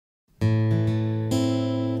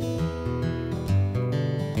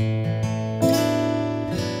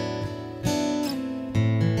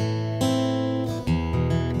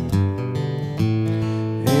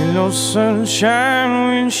no sunshine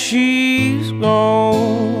when she's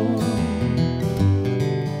gone.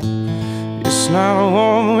 It's not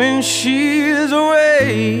warm when she's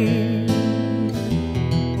away.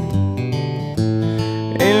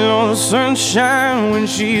 Ain't no sunshine when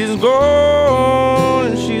she's gone,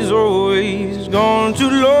 and she's always gone too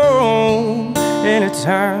long.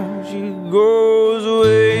 Anytime she goes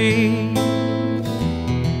away.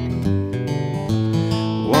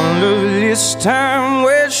 Wonder this time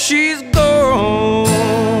where she's gone.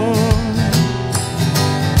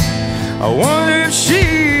 I wonder if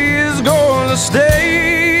she's gonna stay.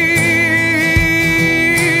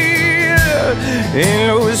 Ain't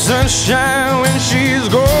no sunshine when she's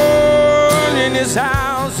gone. In this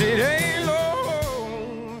house it ain't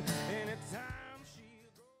long. Anytime she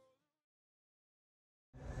goes.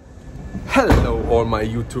 Hello all my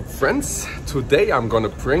YouTube friends. Today I'm gonna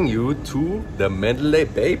bring you to the Mandalay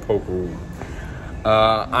Bay poker room.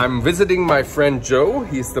 I'm visiting my friend Joe.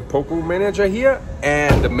 He's the poker room manager here,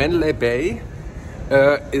 and the Mandalay Bay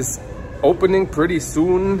is opening pretty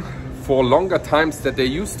soon for longer times that they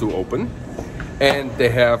used to open. And they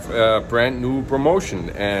have a brand new promotion,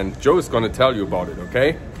 and Joe is gonna tell you about it,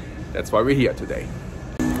 okay? That's why we're here today.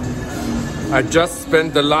 I just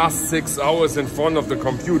spent the last 6 hours in front of the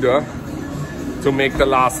computer to make the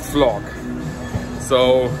last vlog.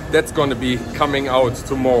 So that's gonna be coming out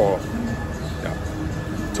tomorrow. Yeah.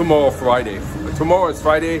 Tomorrow, Friday. Tomorrow is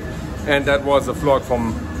Friday, and that was a vlog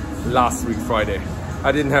from last week, Friday.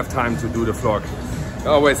 I didn't have time to do the vlog.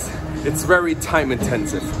 Always, it's very time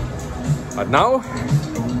intensive. But now,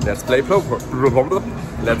 let's play poker.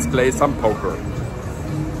 Let's play some poker.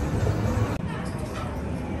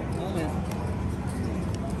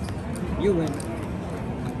 You win.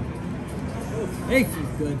 Ace is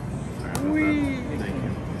good. Whee!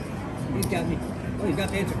 He's got me. Oh, he's got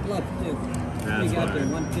the ace of clubs too. He got the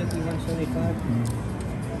 150, 175.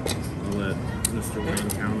 I'll let Mr. Wayne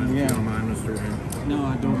count it. Yeah. You don't mind, Mr. Wayne? No,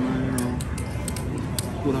 I don't mind at all.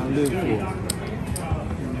 What I live for.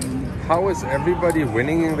 How is everybody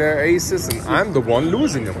winning their aces and I'm the one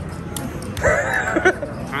losing them?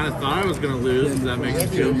 Kind of thought I was going to lose. Does that make you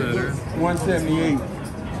feel better? 178.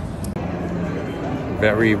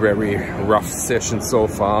 Very, very rough session so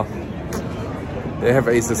far. They have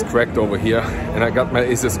aces cracked over here, and I got my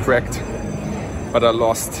aces cracked, but I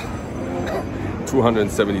lost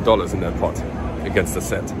 $270 in that pot against the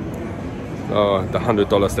set. The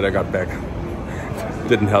 $100 that I got back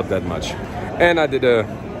didn't help that much. And I did a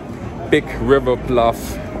big river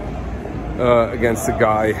bluff against the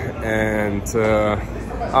guy, and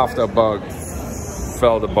after about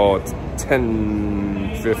felt about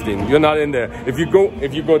 10-15. You're not in there. If you go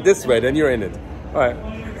this way, then you're in it. All right.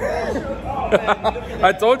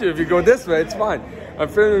 I told you, if you go this way, it's fine. I'm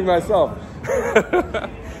filming myself.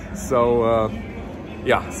 So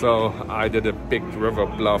yeah, so I did a big river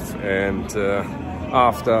bluff, and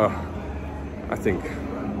after I think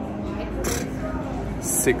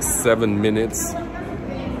 6-7 minutes,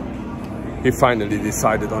 he finally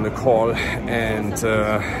decided on a call, and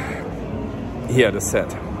he had a set.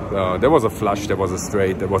 There was a flush, there was a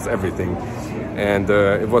straight, there was everything, and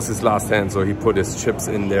it was his last hand, so he put his chips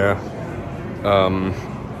in there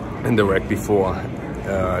in the rack before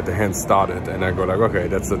the hand started, and I go like, okay,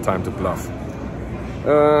 that's the time to bluff.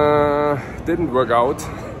 Didn't work out.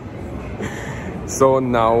 So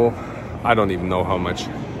now I don't even know how much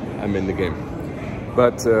I'm in the game,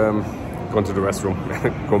 but going to the restroom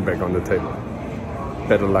and go back on the table.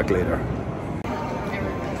 Better luck later.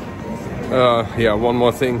 Yeah, one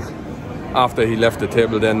more thing. After he left the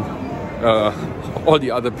table, then all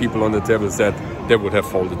the other people on the table said they would have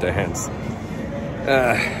folded their hands.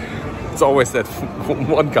 It's always that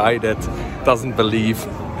one guy that doesn't believe,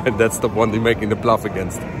 and that's the one they're making the bluff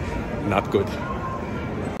against. Not good.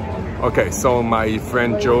 Okay, so my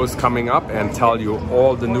friend Joe's coming up and tell you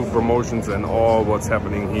all the new promotions and all what's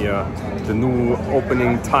happening here. The new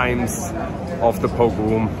opening times of the poker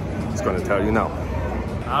room. He's gonna tell you now.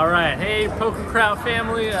 All right, hey Pokerkraut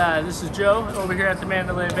family, this is Joe over here at the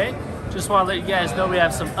Mandalay Bay. Just want to let you guys know we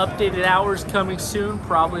have some updated hours coming soon,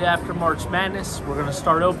 probably after March Madness. We're going to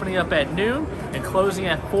start opening up at noon and closing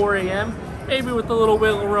at 4 a.m., maybe with a little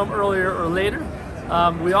wiggle room earlier or later.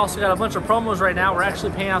 We also got a bunch of promos right now. We're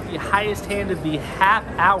actually paying out the highest hand of the half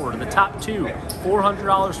hour, the top two.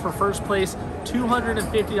 $400 for first place,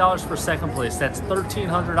 $250 for second place. That's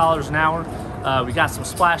 $1,300 an hour. We got some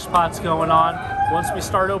splash pots going on. Once we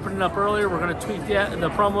start opening up earlier, we're going to tweak the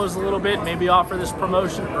promos a little bit, maybe offer this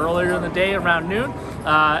promotion earlier in the day around noon.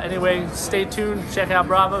 Anyway, stay tuned, check out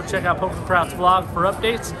Bravo, check out Pokerkraut's vlog for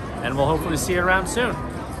updates, and we'll hopefully see you around soon.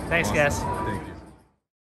 Thanks, guys.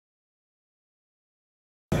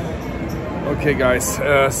 Okay guys,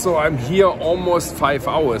 so I'm here almost 5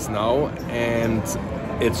 hours now, and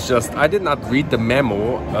it's just, I did not read the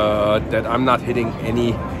memo that I'm not hitting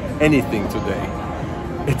anything today.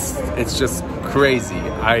 It's just crazy.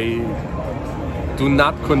 I do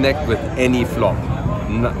not connect with any flop,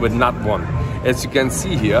 with not one. As you can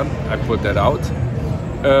see here, I put that out.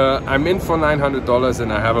 I'm in for $900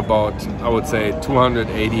 and I have about, I would say,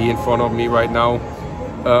 280 in front of me right now.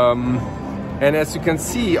 And as you can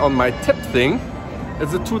see on my tip thing,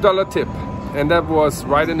 it's a $2 tip. And that was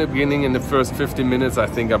right in the beginning, in the first 15 minutes, I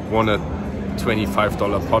think I've won a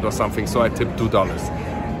 $25 pot or something, so I tipped $2.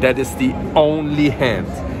 That is the only hand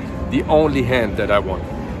that I won.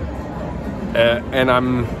 And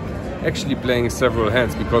I'm actually playing several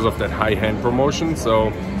hands because of that high hand promotion,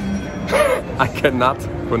 so I cannot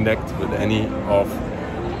connect with any of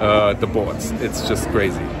the boards. It's just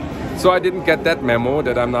crazy. So I didn't get that memo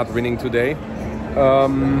that I'm not winning today.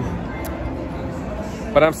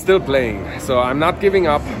 But I'm still playing, so I'm not giving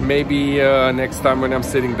up. Maybe next time when I'm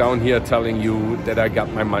sitting down here telling you that I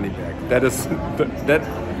got my money back. That is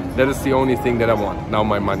the only thing that I want, now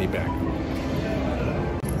my money back.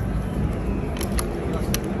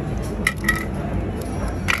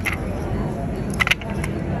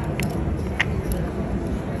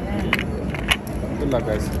 Good luck,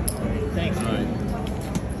 guys. Thanks. All right.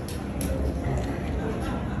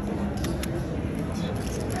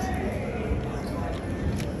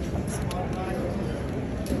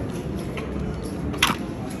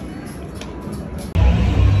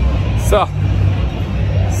 So,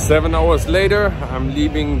 7 hours later, I'm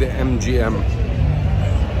leaving the MGM.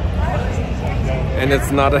 And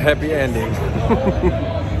it's not a happy ending.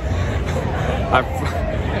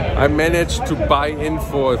 I managed to buy in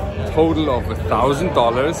for a total of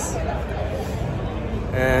 $1,000.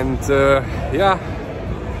 And yeah,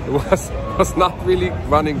 it was not really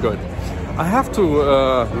running good. I have to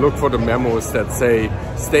look for the memos that say,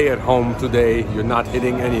 stay at home today, you're not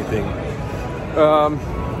hitting anything.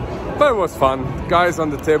 But it was fun. Guys on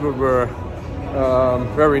the table were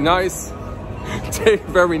very nice.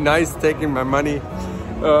 Very nice taking my money.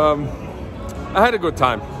 I had a good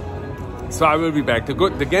time. So I will be back.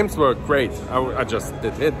 The games were great. I just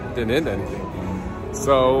didn't hit anything.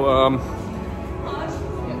 So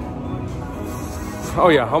oh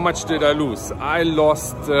yeah, how much did I lose? I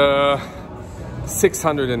lost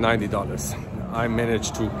 $690. I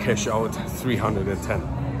managed to cash out 310.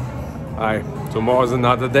 Tomorrow's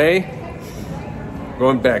another day.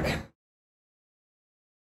 Going back.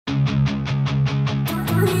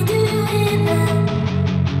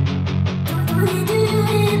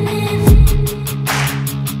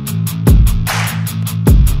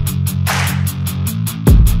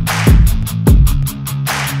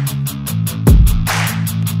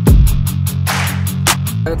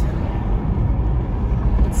 It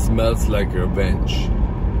smells like revenge.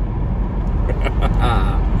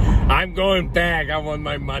 I'm going back. I want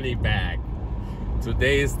my money back.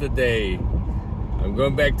 Today is the day. I'm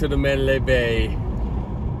going back to the Mandalay Bay,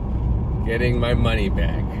 getting my money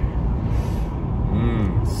back.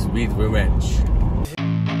 Sweet revenge.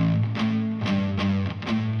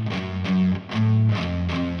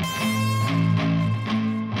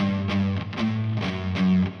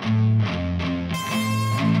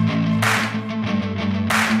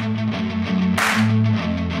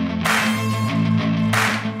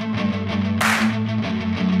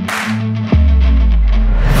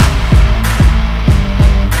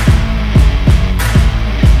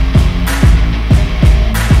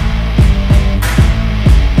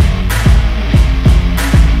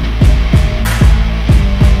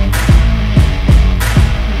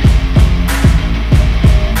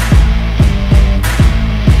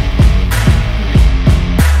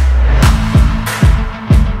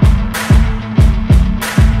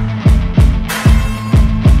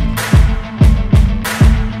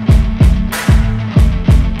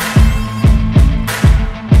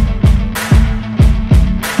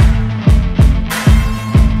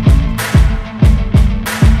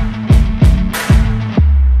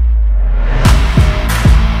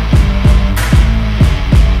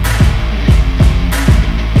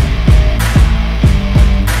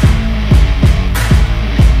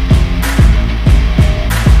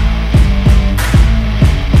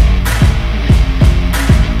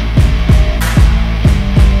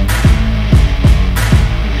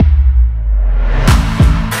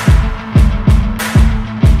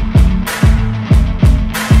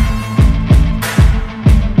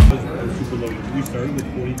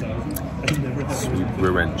 Sweet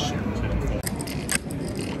revenge.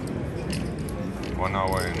 1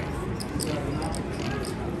 hour in.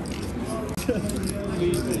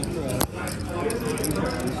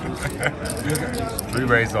 Three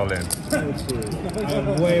raised all in.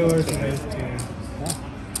 I'm way worse than ace king.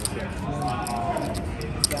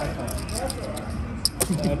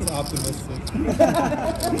 That's optimistic.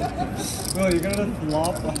 Bro, you're gonna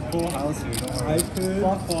flop a full house here. Don't worry. I could.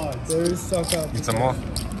 Flop quads. There's suck up. Need some more?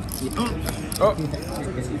 Oh! You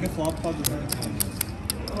can flop quads with anything.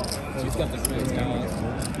 He's got the spades now.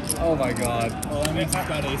 Oh my god. Well, that means he's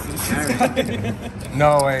got aces.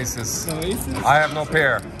 No aces. No aces? I have no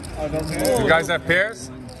pair. Oh, no pair. You guys have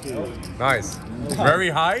pairs? Nice. Very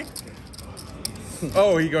high?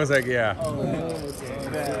 Oh, he goes like, yeah.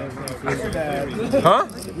 Huh?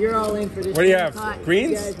 You're all in for this. What do you have?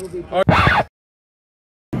 Greens?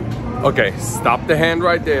 Okay, stop the hand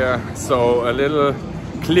right there. So a little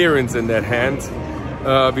clearance in that hand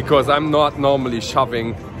because I'm not normally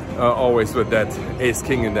shoving always with that ace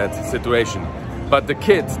king in that situation. But the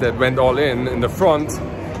kid that went all in the front,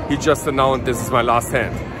 he just announced this is my last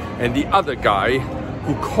hand. And the other guy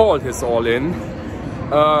who called his all in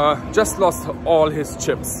just lost all his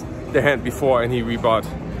chips the hand before and he rebought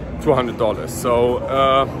 $200. So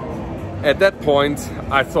at that point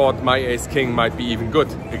I thought my ace king might be even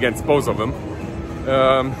good against both of them.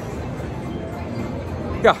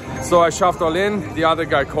 Yeah, so I shoved all in. The other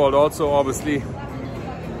guy called also, obviously.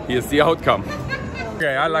 Here's the outcome.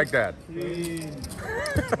 Okay, I like that.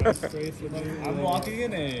 I'm walking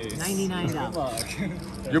an ace.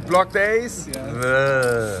 $99. You blocked the ace?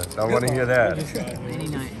 Yeah. Don't want to hear that.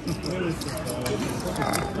 99.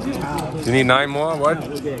 You need 9 more? What?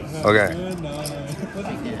 Okay.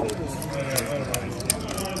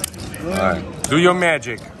 All right. Do your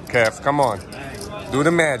magic, Kev. Come on. Do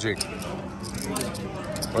the magic.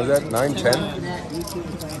 What is that? 9, 10?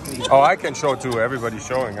 Oh, I can show too. Everybody's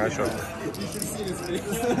showing. I show. You should see his face.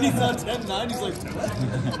 He's on 10, 9. He's like...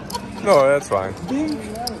 No, that's fine.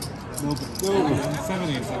 No,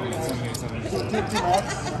 78.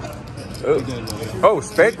 Oh,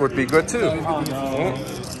 spade would be good too.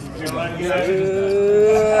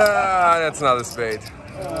 That's not a spade.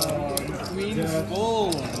 Queen is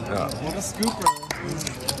full. What a scooper.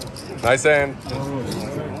 Nice hand.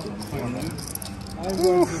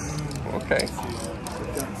 Okay.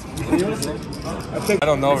 I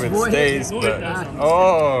don't know if it stays, but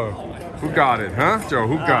oh, who got it, huh, Joe?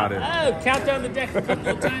 Who got it? Oh, count down the deck a couple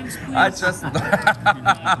of times, please. I just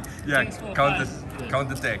yeah, count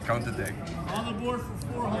the deck. On the board for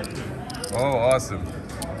 400. Oh, awesome.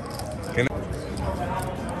 Can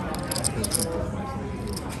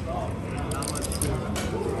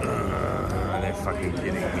they're fucking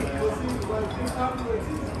kidding me.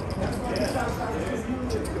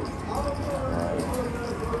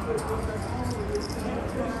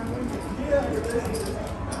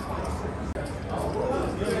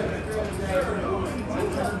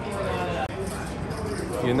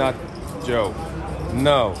 You're not Joe.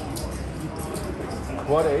 No.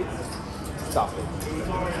 What 8? Stop it.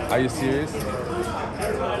 Are you serious?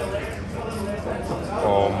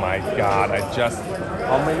 Oh my god, I just...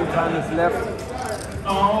 How many time is left?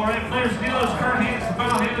 All right, players, dealers, current hands,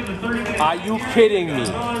 final hand of the 30 minutes. Are you kidding me?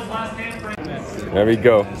 There we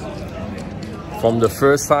go. From the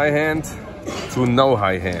first high hand to no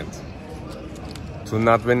high hand. To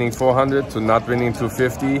not winning 400, to not winning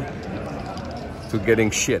 250, to getting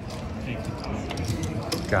shit.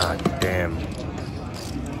 God damn.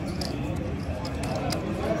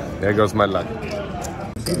 There goes my luck.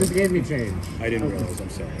 You just gave me change. I didn't realize. I'm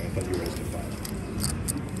sorry. I thought you raised it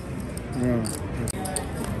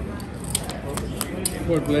 5.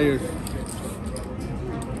 4 players.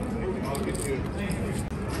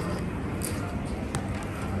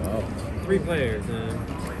 Wow. 3 players.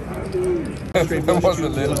 That was a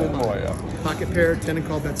little bit more, yeah. Pocket pair, 10 and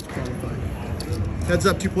call bets to qualify. Heads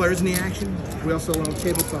up, 2 players in the action. We also allow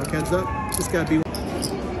table talk. Heads up. Just gotta be.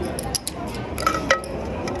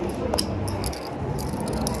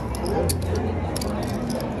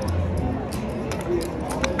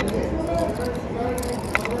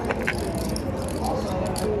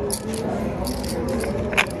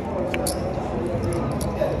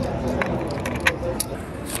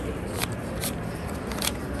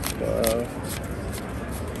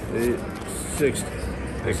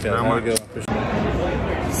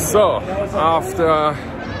 So, after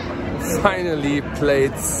finally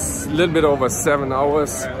played a little bit over 7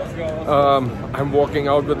 hours, I'm walking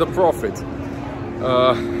out with a profit.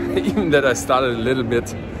 Even that I started a little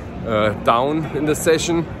bit down in the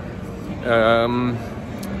session.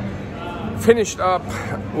 Finished up,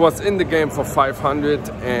 was in the game for 500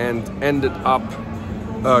 and ended up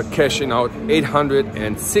cashing out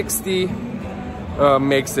 860.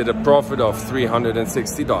 Makes it a profit of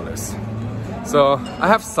 $360. So I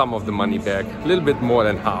have some of the money back, a little bit more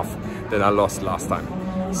than half that I lost last time.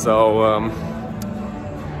 So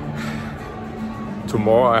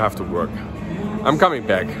tomorrow I have to work. I'm coming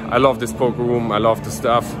back. I love this poker room. I love the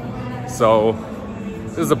stuff. So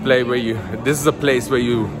this is a place where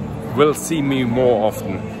you will see me more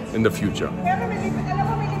often in the future.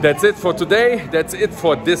 That's it for today. That's it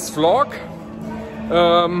for this vlog.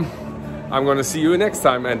 I'm gonna see you next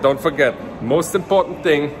time, and don't forget, most important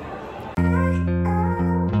thing,